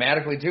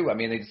schematically too. I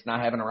mean, they just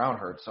not having around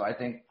hurt. So I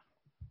think,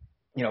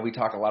 we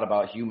talk a lot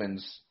about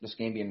humans. This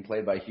game being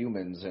played by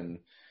humans, and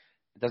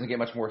it doesn't get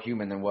much more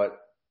human than what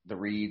the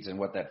Reeds and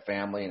what that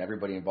family and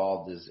everybody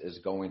involved is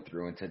going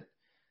through. And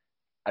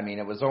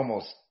it was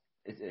almost,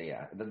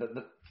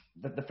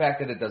 the fact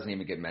that it doesn't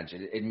even get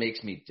mentioned, it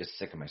makes me just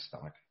sick in my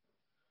stomach.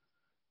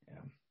 Yeah.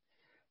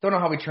 Don't know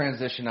how we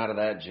transition out of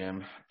that,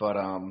 Jim, but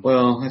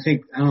well, I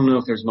don't know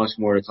if there's much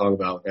more to talk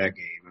about with that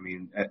game. I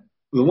mean,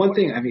 the one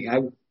thing,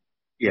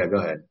 yeah, go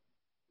ahead.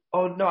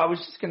 Oh no, I was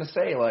just gonna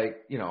say,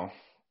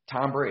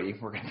 Tom Brady.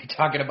 We're gonna be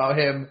talking about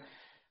him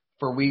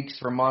for weeks,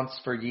 for months,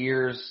 for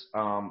years.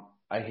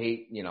 I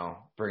hate,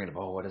 bringing up,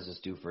 what does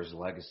this do for his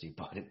legacy?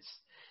 But it's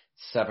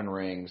 7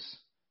 rings.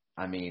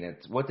 I mean,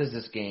 what does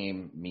this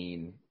game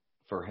mean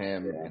for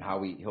him and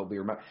how he'll be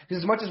remembered?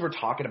 Because as much as we're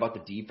talking about the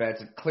defense,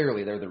 and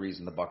clearly they're the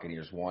reason the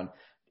Buccaneers won.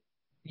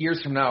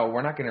 Years from now,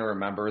 we're not going to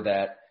remember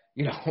that,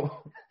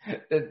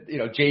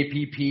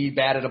 JPP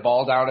batted a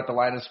ball down at the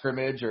line of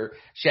scrimmage, or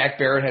Shaq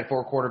Barrett had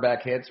 4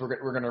 quarterback hits. We're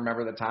going to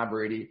remember that Tom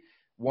Brady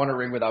won a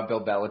ring without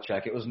Bill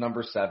Belichick. It was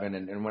number 7,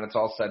 and when it's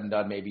all said and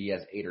done, maybe he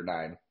has 8 or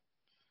 9.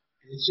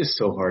 It's just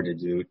so hard to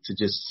do, to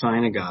just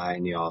sign a guy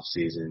in the off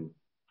season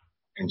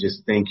and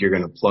just think you're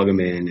going to plug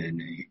him in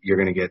and you're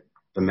going to get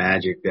the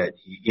magic that,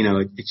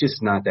 it's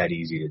just not that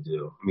easy to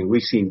do. I mean,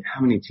 we've seen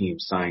how many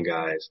teams sign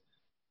guys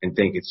and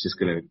think it's just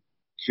going to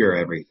cure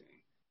everything.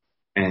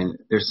 And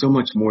there's so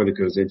much more that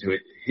goes into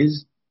it.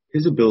 His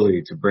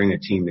ability to bring a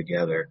team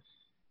together,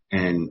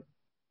 and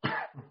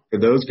for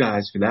those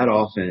guys, for that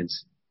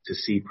offense to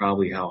see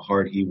probably how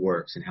hard he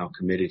works and how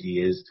committed he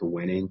is to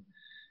winning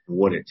and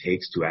what it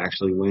takes to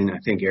actually win. I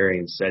think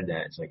Arian said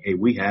that. It's like, hey,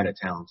 we had a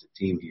talented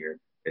team here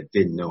that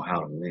didn't know how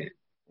to win.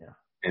 Yeah.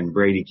 And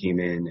Brady came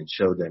in and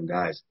showed them,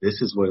 guys,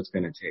 this is what it's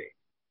going to take.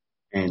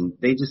 And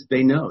they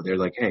know. They're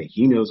like, hey,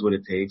 he knows what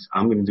it takes.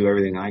 I'm going to do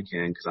everything I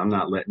can because I'm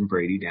not letting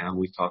Brady down.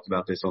 We've talked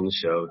about this on the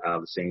show, how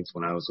the Saints,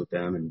 when I was with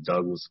them and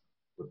Doug was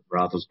with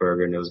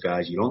Roethlisberger and those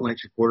guys, you don't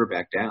let your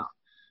quarterback down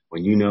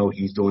when you know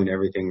he's doing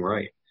everything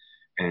right.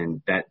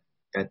 And that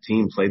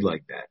team played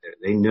like that.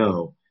 They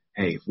know,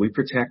 hey, if we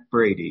protect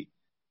Brady,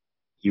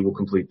 he will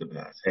complete the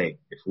pass. Hey,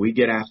 if we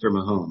get after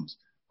Mahomes,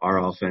 our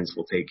offense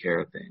will take care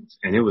of things.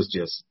 And it was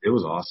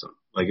awesome.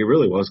 Like, it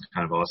really was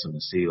kind of awesome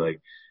to see.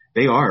 Like,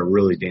 they are a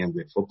really damn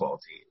good football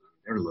team.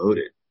 They're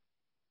loaded.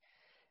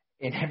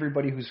 And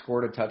everybody who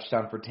scored a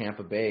touchdown for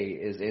Tampa Bay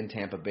is in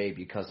Tampa Bay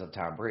because of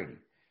Tom Brady.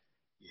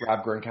 Yeah.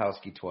 Rob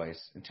Gronkowski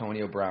twice,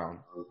 Antonio Brown,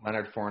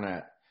 Leonard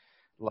Fournette.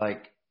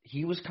 Like,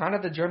 he was kind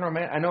of the general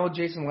man. I know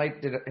Jason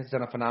Light has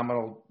done a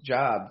phenomenal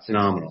job.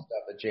 Phenomenal.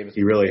 Stuff at Jameis.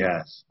 He really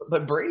has.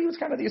 But Brady was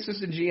kind of the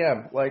assistant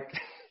GM. Like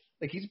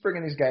he's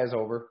bringing these guys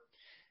over.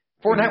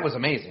 Fournette was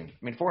amazing.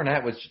 I mean,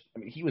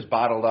 he was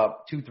bottled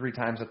up 2-3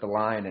 times at the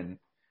line and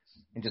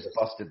just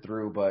busted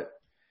through. But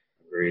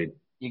agreed.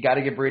 You got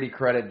to give Brady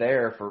credit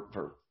there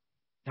for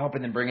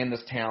helping them bring in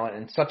this talent.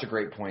 And such a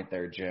great point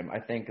there, Jim. I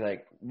think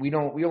we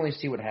only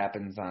see what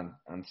happens on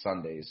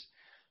Sundays.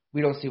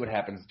 We don't see what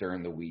happens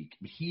during the week.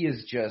 He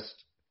is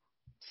just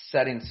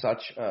setting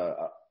such a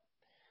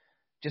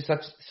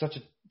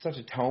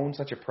tone,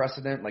 such a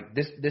precedent. Like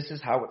this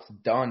is how it's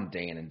done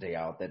day in and day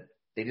out, that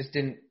they just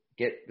didn't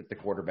get with the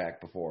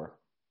quarterback before.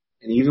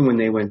 And even when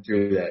they went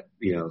through that,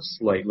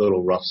 slight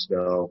little rough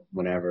spell,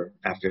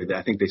 after that,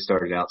 I think they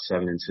started out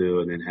 7-2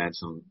 and then had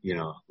some,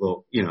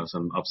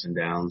 some ups and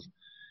downs.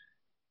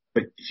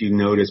 But if you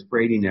notice,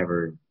 Brady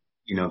never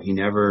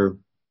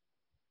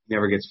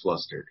gets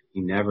flustered.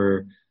 He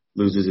never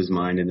loses his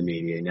mind in the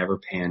media. He never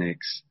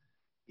panics.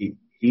 He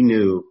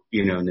knew,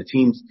 and the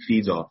team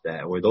feeds off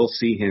that, where they'll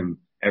see him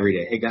every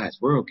day. Hey guys,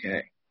 we're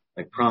okay.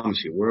 I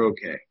promise you, we're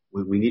okay.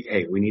 We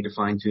need to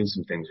fine tune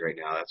some things right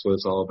now. That's what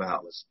it's all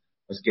about. Let's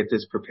get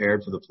this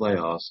prepared for the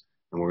playoffs,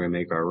 and we're going to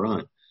make our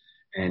run.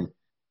 And,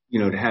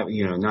 to have,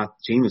 not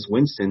Jameis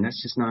Winston,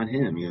 that's just not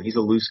him. He's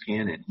a loose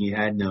cannon. He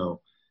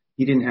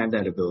didn't have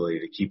that ability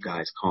to keep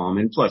guys calm.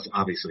 And plus,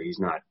 obviously, he's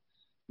not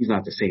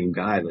the same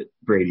guy that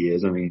Brady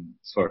is. I mean,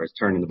 as far as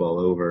turning the ball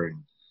over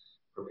and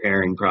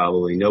preparing,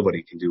 probably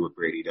nobody can do what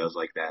Brady does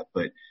like that.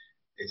 But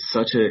it's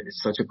such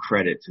a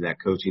credit to that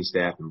coaching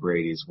staff and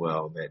Brady as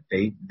well, that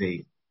they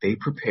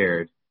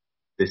prepared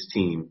this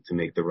team to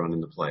make the run in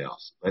the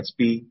playoffs. Let's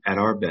be at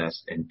our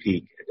best and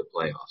peak at the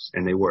playoffs.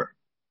 And they were.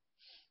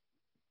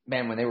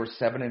 Man, when they were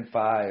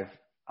 7-5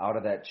 out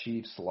of that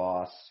Chiefs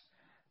loss,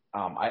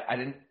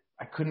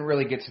 I couldn't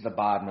really get to the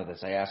bottom of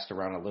this. I asked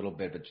around a little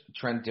bit, but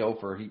Trent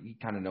Dilfer, he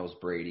kind of knows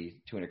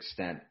Brady to an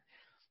extent.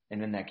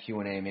 And in that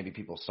Q&A, maybe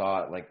people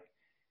saw it, like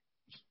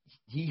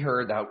he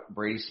heard that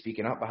Brady's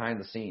speaking up behind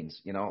the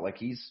scenes, you know, like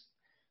he's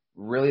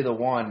really the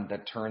one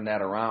that turned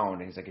that around.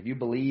 And he's like, if you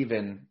believe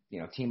in, you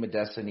know, Team of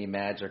Destiny,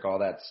 magic, all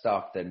that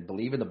stuff, then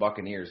believe in the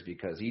Buccaneers,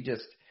 because he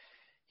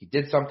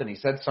did something. He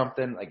said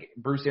something. Like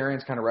Bruce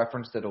Arians kind of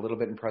referenced it a little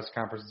bit in press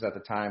conferences at the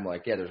time.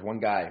 Like, yeah, there's one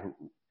guy who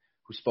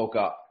spoke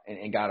up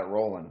and got it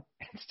rolling.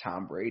 It's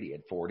Tom Brady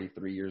at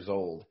 43 years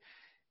old.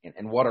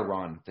 And what a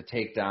run to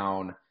take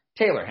down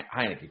Taylor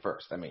Heineke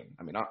first. I mean,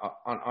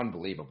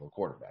 unbelievable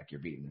quarterback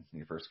you're beating in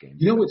your first game.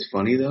 You know what's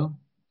funny, though?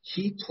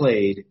 He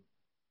played,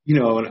 you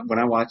know, when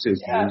I watched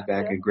those games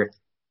back in Grit,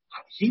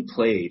 he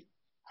played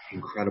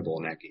incredible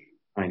in that game,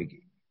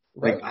 Heineke.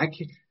 Like, Right.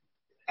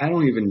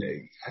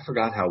 I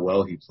forgot how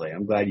well he played.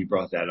 I'm glad you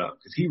brought that up,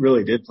 because he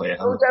really did play a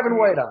hell There of was a Devin game.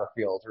 White on the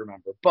field,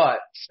 remember. But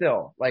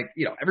still, like,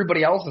 you know,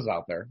 everybody else is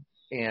out there.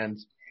 And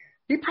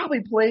he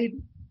probably played,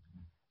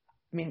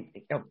 I mean,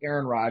 you know,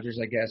 Aaron Rodgers,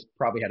 I guess,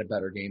 probably had a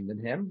better game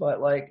than him.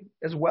 But, like,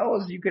 as well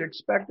as you could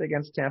expect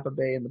against Tampa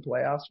Bay in the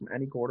playoffs from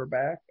any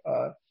quarterback.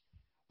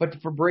 But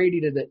for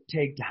Brady to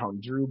take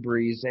down Drew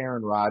Brees,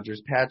 Aaron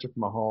Rodgers, Patrick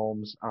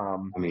Mahomes.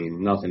 I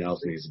mean, nothing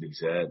else needs to be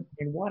said.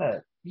 And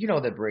you know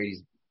that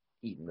Brady's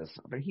eating this,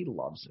 but he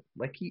loves it.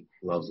 Like he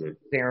Loves it.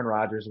 Aaron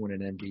Rodgers win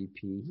an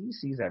MVP. He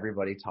sees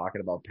everybody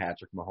talking about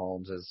Patrick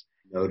Mahomes as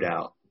No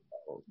doubt.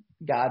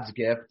 God's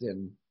gift.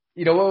 And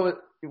you know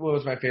what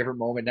was my favorite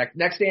moment?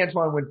 Next to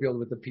Antoine Winfield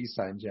with the peace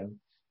sign, Jim.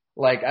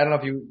 Like, I don't know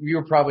if you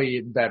were probably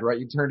in bed, right?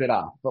 You turned it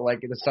off. But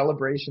like in the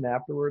celebration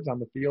afterwards on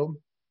the field,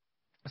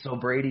 so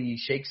Brady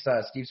shakes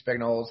Steve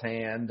Spagnuolo's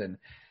hand, and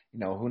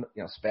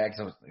Spags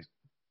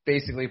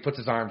basically puts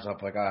his arms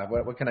up like,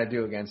 what can I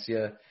do against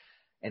you?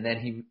 And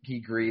then he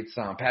greets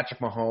Patrick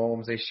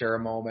Mahomes. They share a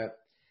moment.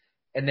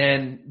 And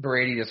then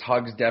Brady just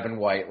hugs Devin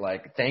White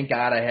like, thank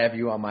God I have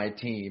you on my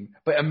team.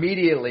 But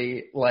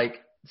immediately, like,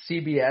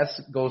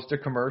 CBS goes to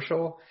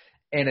commercial,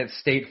 and it's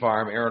State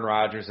Farm, Aaron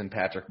Rodgers, and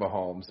Patrick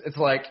Mahomes. It's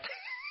like,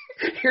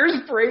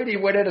 here's Brady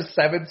winning a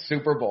 7th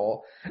Super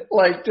Bowl,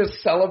 like, just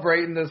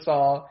celebrating this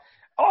all.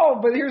 Oh,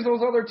 but here's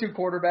those other two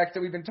quarterbacks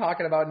that we've been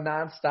talking about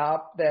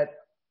nonstop that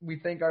we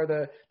think are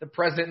the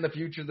present and the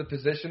future of the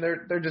position.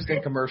 They're just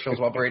in commercials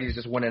while Brady's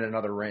just winning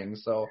another ring.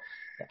 So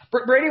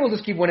Brady will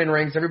just keep winning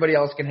rings. Everybody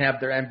else can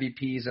have their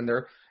MVPs and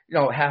their,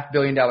 $500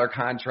 million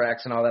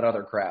contracts and all that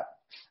other crap.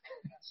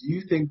 Do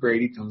you think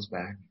Brady comes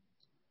back?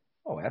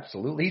 Oh,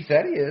 absolutely. He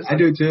said he is. I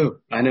do too.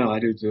 I know, I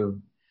do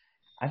too.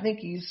 I think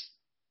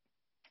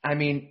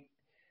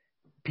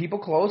people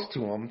close to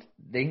him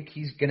think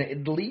he's going to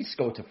at least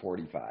go to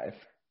 45.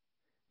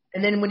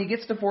 And then when he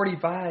gets to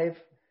 45,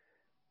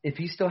 if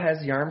he still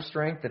has the arm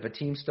strength, if a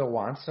team still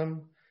wants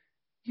him,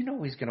 he's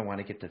going to want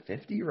to get to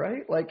 50,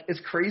 right? Like, as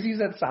crazy as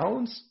that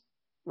sounds,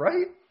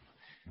 right?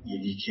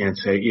 You can't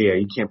say,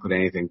 you can't put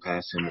anything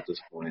past him at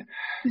this point.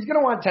 He's going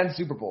to want 10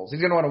 Super Bowls. He's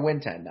going to want to win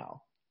 10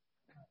 now.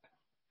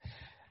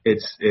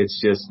 It's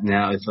just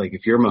now, it's like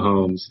if you're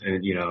Mahomes,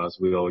 and, as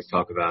we always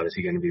talk about, is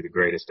he going to be the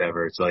greatest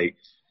ever? It's like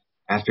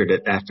after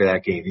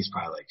that game, he's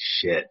probably like,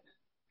 shit,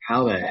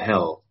 how the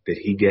hell did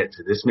he get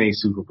to this many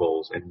Super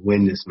Bowls and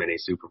win this many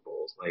Super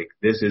Bowls? Like,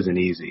 this isn't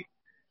easy.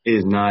 It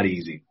is not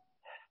easy.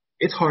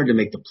 It's hard to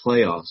make the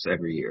playoffs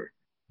every year.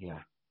 Yeah.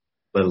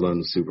 Let alone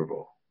the Super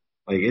Bowl.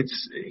 Like,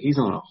 he's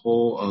on a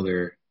whole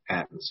other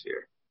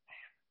atmosphere.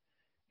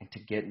 And to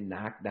get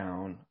knocked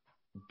down,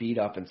 beat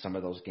up in some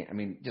of those games. I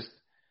mean, just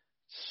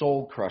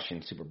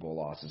soul-crushing Super Bowl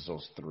losses,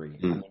 those three.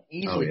 I mean,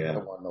 easily could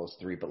have won those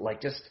three, but,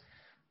 like, just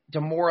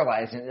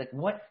demoralizing. Like,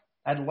 what?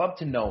 I'd love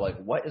to know, like,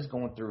 what is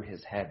going through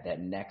his head that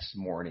next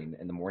morning,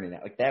 in the morning,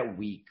 like, that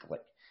week.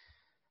 Like,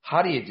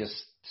 how do you just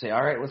say,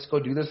 all right, let's go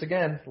do this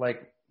again? Like,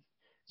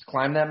 let's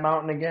climb that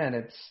mountain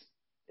again.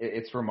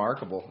 It's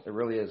remarkable. It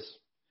really is.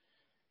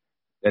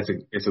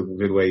 It's a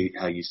good way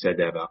how you said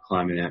that about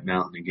climbing that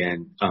mountain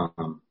again.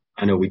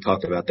 I know we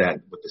talked about that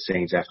with the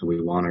Saints after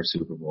we won our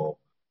Super Bowl.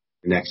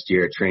 The next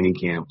year at training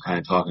camp, kind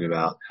of talking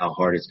about how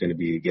hard it's going to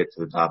be to get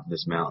to the top of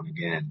this mountain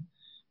again.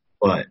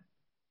 But,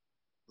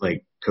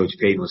 like, Coach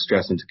Payton was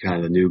stressing to kind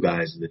of the new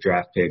guys, the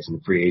draft picks and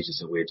the free agents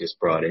that we had just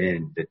brought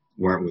in that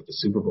weren't with the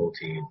Super Bowl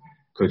team.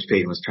 Coach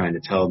Payton was trying to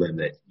tell them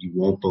that you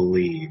won't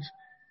believe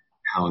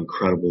how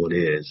incredible it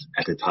is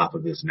at the top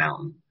of this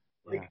mountain.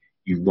 Like,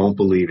 you won't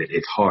believe it.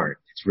 It's hard.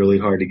 It's really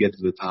hard to get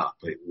to the top,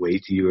 but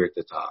wait till you're at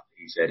the top.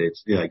 He said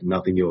it's like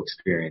nothing you'll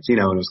experience. And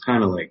it was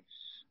kind of like,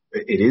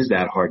 it is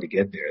that hard to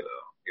get there,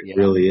 though. It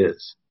really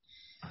is.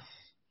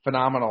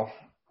 Phenomenal.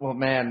 Well,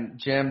 man,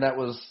 Jim, that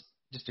was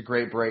just a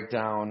great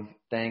breakdown.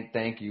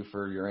 Thank you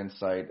for your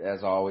insight,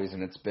 as always,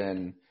 and it's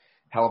been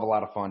a hell of a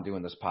lot of fun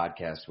doing this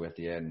podcast with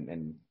you,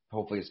 and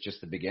hopefully it's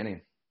just the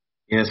beginning.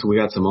 Yeah, so we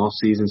got some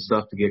off-season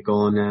stuff to get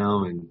going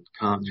now, and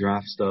comp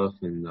draft stuff,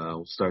 and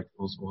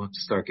we'll have to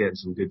start getting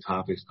some good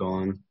topics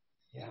going.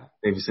 Yeah.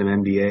 Maybe some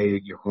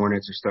NBA. Your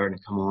Hornets are starting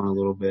to come on a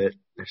little bit.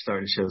 They're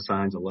starting to show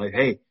signs of life.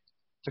 Hey,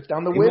 took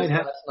down the Wiz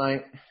last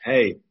night.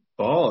 Hey,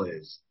 Ball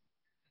is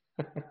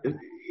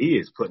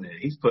he's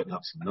putting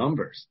up some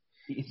numbers.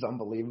 He's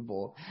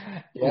unbelievable.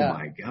 Yeah. Oh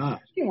my God.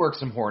 You can work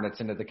some Hornets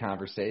into the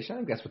conversation. I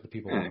think that's what the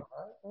people want.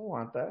 They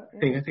want that.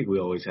 Yeah. I think we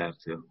always have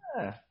to.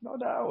 Yeah, no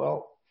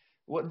doubt.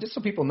 Well, just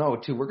so people know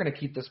too, we're going to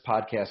keep this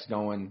podcast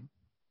going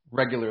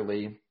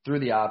regularly through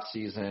the off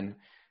season.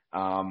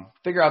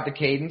 Figure out the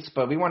cadence,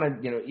 but we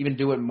want to, even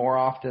do it more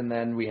often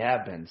than we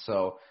have been.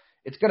 So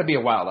it's going to be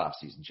a wild off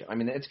season show. I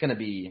mean, it's going to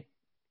be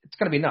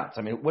nuts.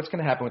 I mean, what's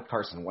going to happen with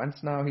Carson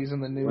Wentz now? He's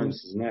in the news.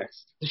 Wentz is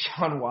next.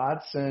 Deshaun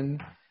Watson,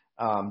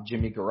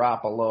 Jimmy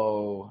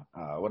Garoppolo.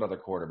 What other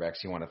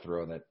quarterbacks you want to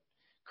throw that?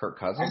 Kirk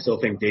Cousins. I still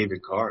think David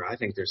Carr. I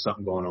think there's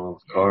something going on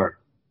with Carr.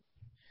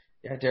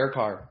 Yeah, Derek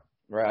Carr.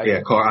 Right.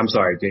 Yeah, Carr. I'm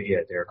sorry.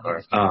 Yeah, Derek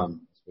Carr.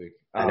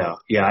 I know.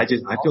 Yeah, I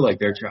feel like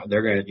they're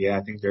gonna. Yeah,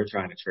 I think they're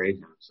trying to trade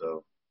him.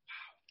 So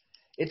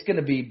it's going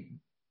to be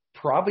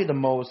probably the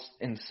most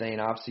insane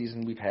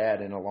offseason we've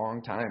had in a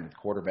long time with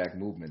quarterback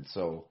movement.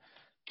 So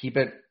keep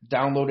it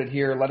downloaded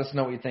here. Let us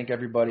know what you think,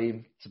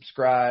 everybody.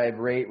 Subscribe,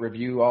 rate,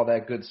 review, all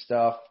that good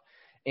stuff.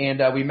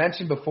 And we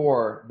mentioned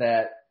before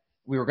that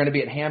we were going to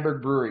be at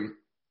Hamburg Brewery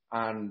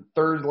on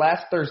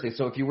last Thursday.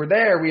 So if you were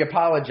there, we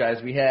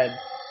apologize. We had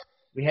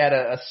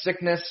a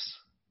sickness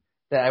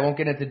that I won't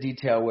get into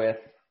detail with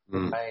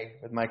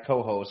my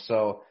co-host.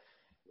 So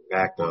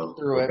back though.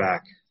 We're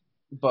back.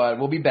 But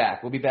we'll be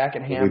back. We'll be back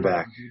in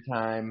Hamburg in due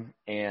time,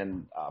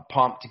 and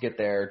pumped to get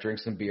there, drink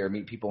some beer,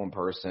 meet people in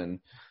person,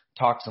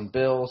 talk some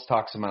Bills,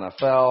 talk some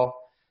NFL.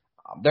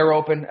 They're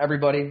open,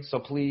 everybody, so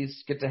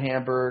please get to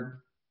Hamburg,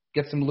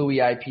 get some Louis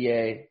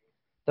IPA,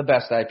 the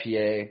best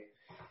IPA,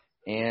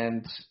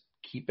 and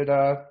keep it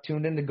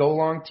tuned into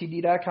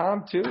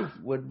golongtd.com too.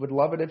 Would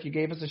love it if you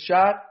gave us a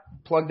shot.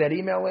 Plug that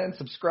email in,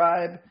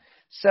 subscribe,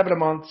 $7 a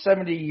month,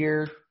 $70 a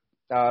year.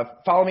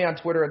 Follow me on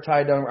Twitter at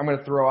Ty Dung. I'm going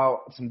to throw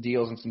out some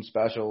deals and some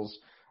specials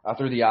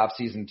through the off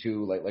season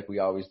too, like we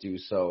always do.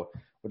 So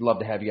we'd love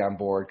to have you on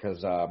board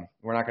because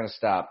we're not going to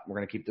stop. We're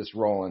going to keep this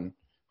rolling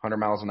 100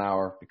 miles an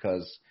hour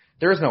because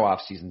there is no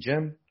off season,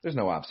 Jim. There's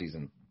no off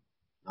season.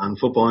 Not in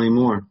football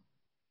anymore.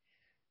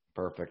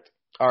 Perfect.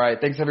 All right.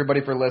 Thanks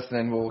everybody for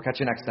listening. We'll catch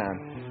you next time.